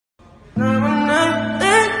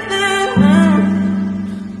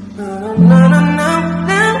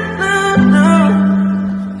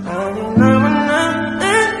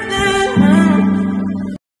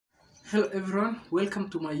welcome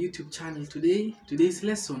to my YouTube channel. Today's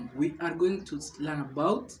lesson we are going to learn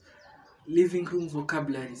about living room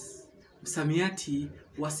vocabularies. Msamiati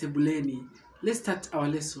wa sebuleni. Let's start our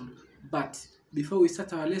lesson. But before we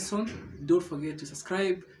start our lesson, don't forget to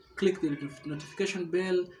subscribe, click the notification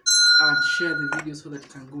bell and share the video so that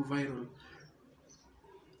it can go viral.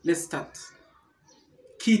 Let's start.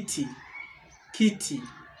 Kiti, kiti,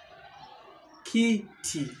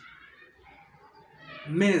 kiti.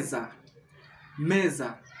 Meza,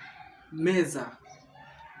 meza, meza.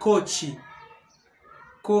 Kochi,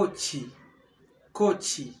 kochi,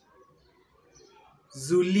 kochi.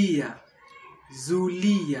 Zulia,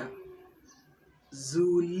 zulia,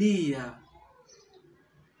 zulia.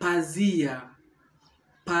 Pazia,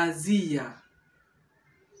 pazia.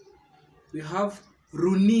 We have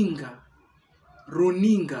runinga,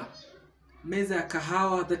 runinga. Meza ya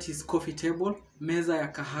kahawa, that is coffee table. Meza ya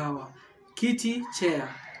kahawa. Kiti, chair.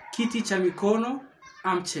 Kiti cha mikono,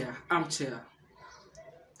 armchair, armchair.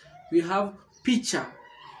 We have picha,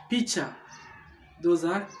 picha. Those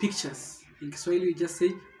are pictures. In Swahili we just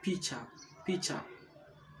say picha, picha.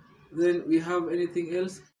 Then we have anything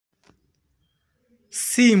else?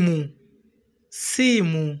 Simu,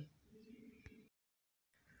 simu.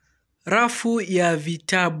 Rafu ya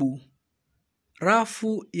vitabu,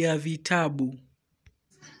 rafu ya vitabu.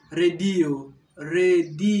 Radio,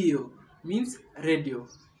 radio means radio.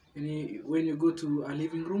 When you go to a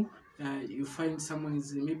living room, you find someone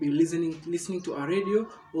is maybe listening to a radio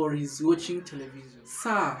or is watching television.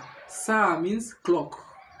 Saa means clock.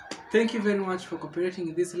 Thank you very much for cooperating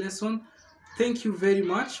in this lesson. Thank you very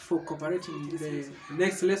much for cooperating in the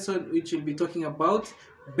next lesson, which will be talking about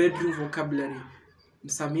bedroom vocabulary.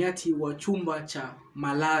 Msamiati wa chumba cha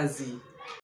malazi.